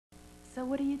So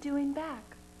what are you doing back?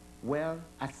 Well,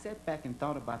 I sat back and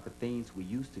thought about the things we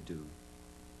used to do.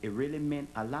 It really meant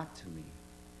a lot to me.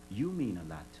 You mean a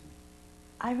lot to me.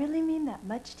 I really mean that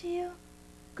much to you?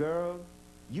 Girl,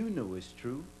 you know it's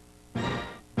true.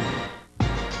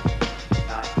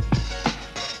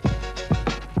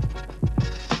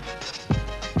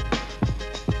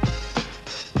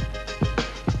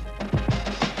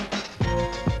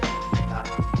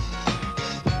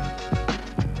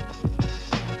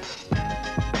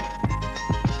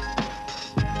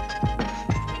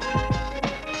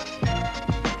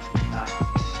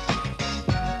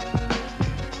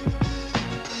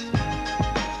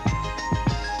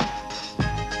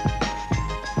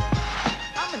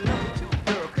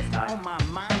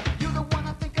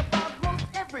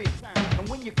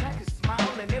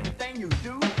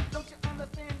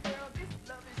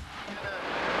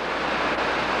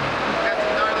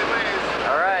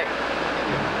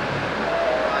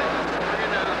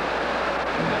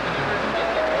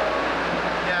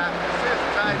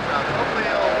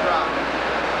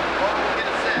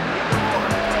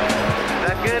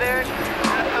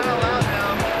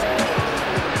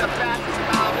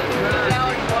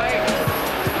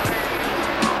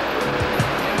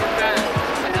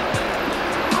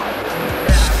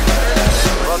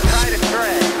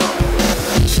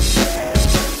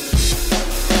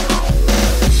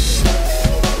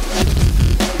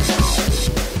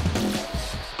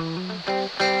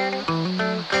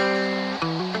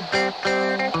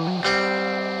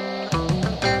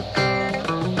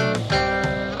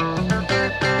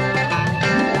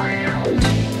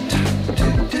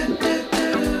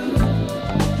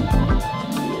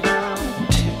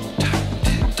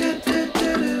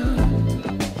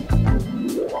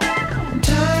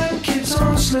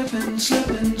 Slipping,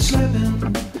 slipping,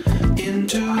 slipping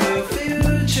into the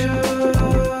future.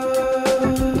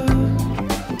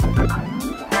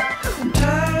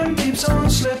 Time keeps on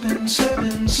slipping,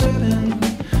 slipping, slipping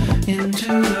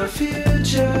into the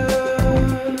future.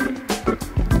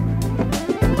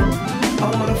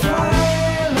 I wanna fly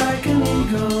like an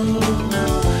eagle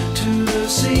to the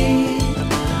sea.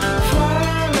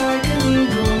 Fly like an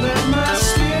eagle, let my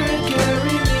spirit carry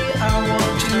me. I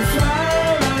want to fly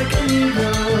like an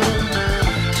eagle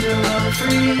till I'm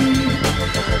free.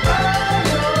 I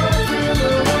go through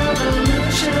the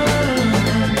revolution.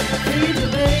 Feed the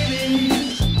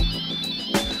babies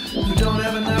who don't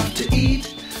have enough to eat.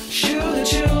 Shoe the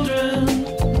children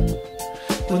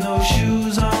with no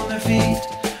shoes on their feet.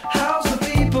 House the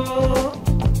people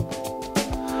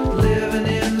living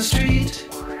in the street.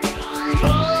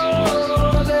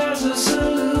 Oh, there's a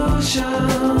solution.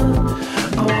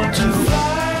 I want to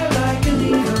fly like an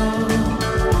eagle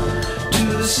to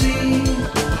the sea.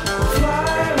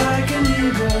 Fly like an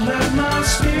eagle, let my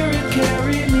spirit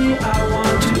carry me. I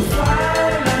want to fly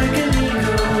like an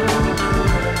eagle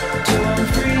till I'm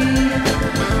free.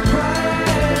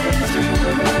 Right through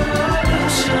the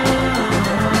revolution.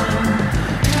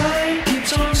 Time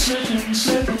keeps on slipping,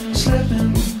 slipping,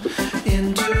 slipping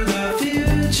into the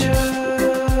future.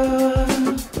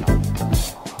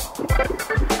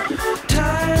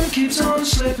 Time keeps on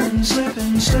slipping,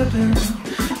 slipping, slipping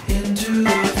into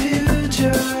the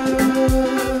future.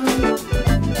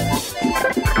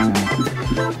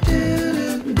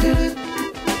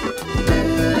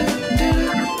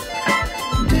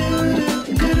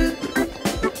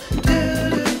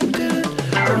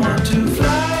 I want to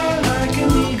fly like an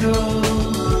eagle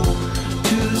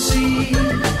to the sea.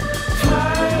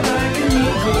 Fly like an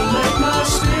eagle, let my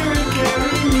spirit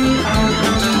carry me. I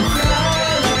want to fly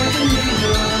like an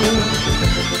eagle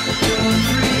till I'm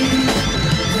free.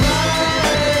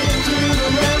 Right through the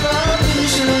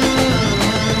revolution.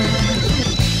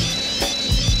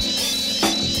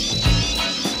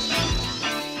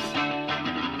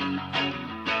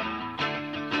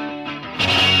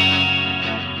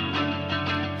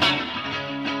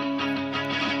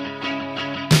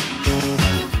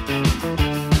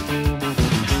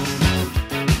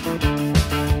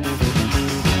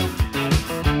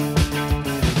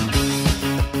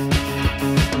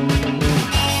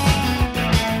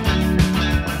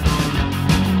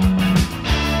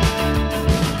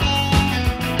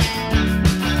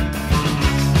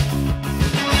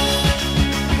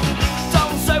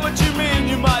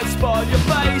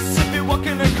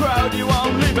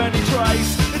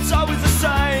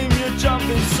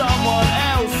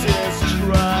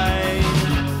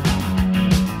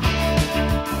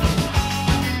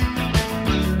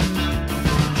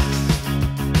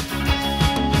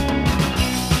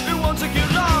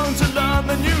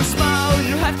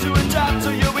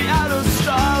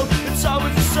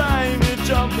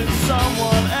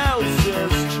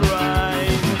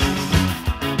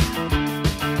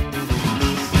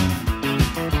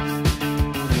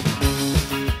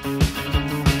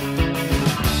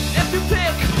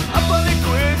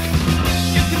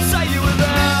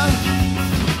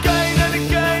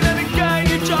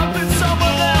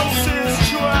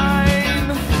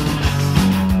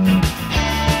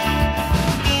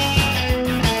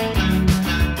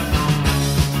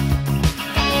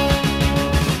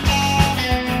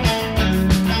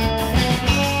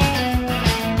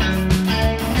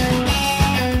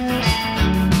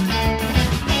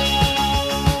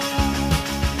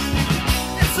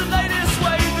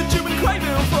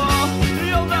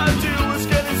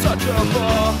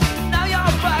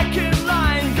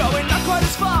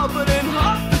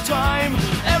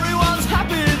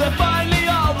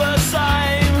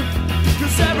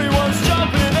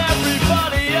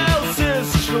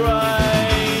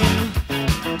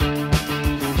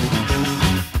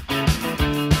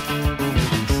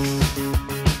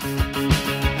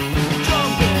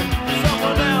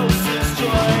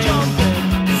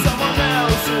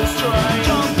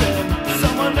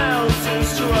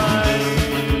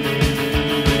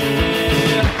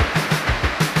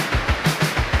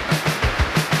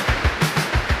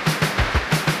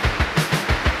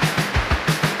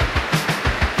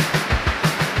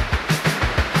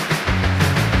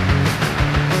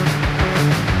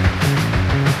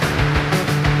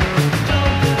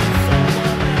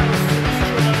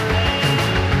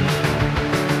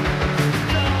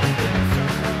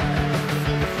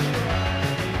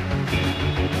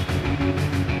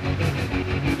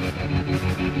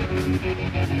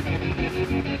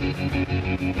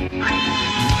 The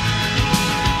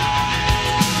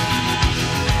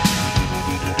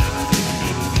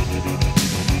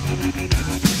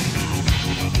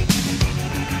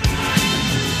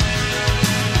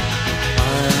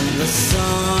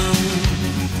sun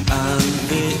and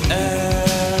the air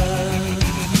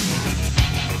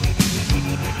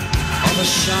of a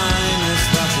shyness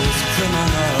that is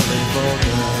criminally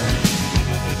vulgar.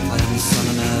 I am the sun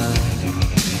and air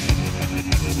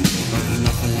of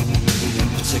nothing in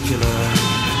particular.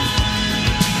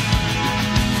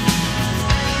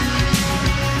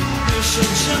 You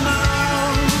should you know,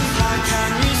 how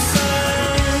can you say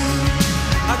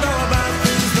I go about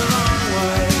things the wrong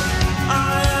way? I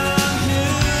am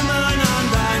human and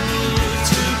I need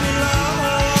to be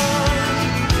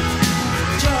loved,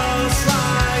 just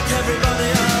like everybody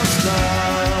else does.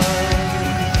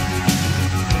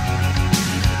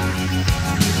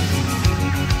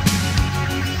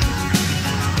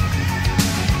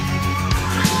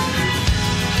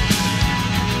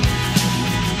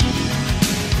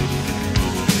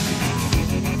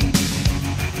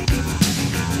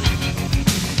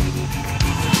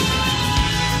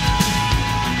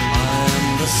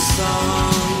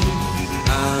 Sun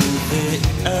and the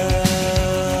air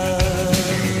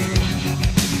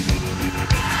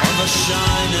of a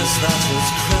shyness that is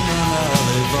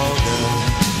criminally vulgar.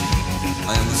 I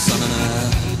am the sun and air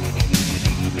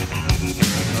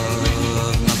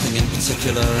of nothing in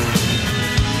particular.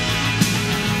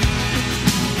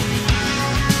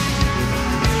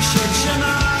 You should you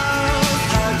know,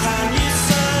 how can you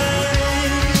say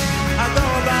I go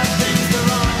about things the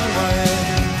wrong way?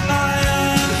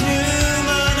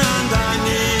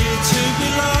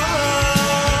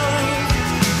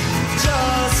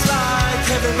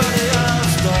 Everybody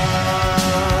else does.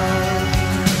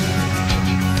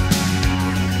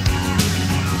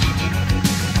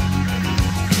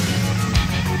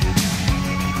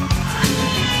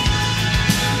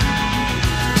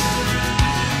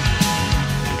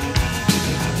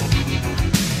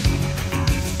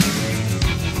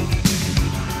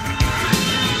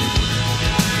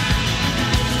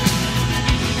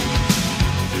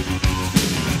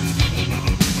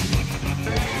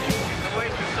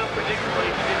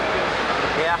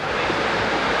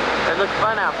 It looks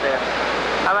fun out there.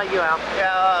 How about you, Al?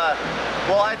 Yeah,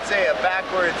 well, I'd say a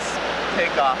backwards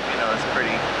takeoff, you know, is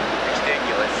pretty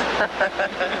ridiculous.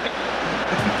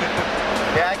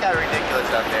 Yeah, I got ridiculous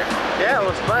out there. Yeah, it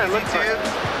was fun. Easy tubes.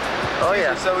 Oh,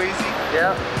 yeah. So easy.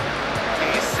 Yeah.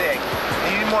 He's sick.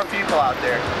 You need more people out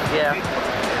there. Yeah.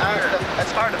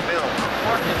 That's hard to film.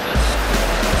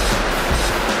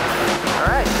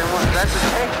 All right, then that's the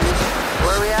tank.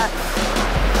 Where are we at?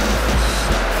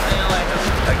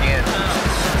 Again.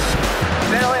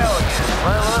 San Elijo again.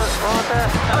 What was that?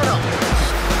 Tunnel.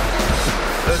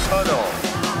 The tunnel.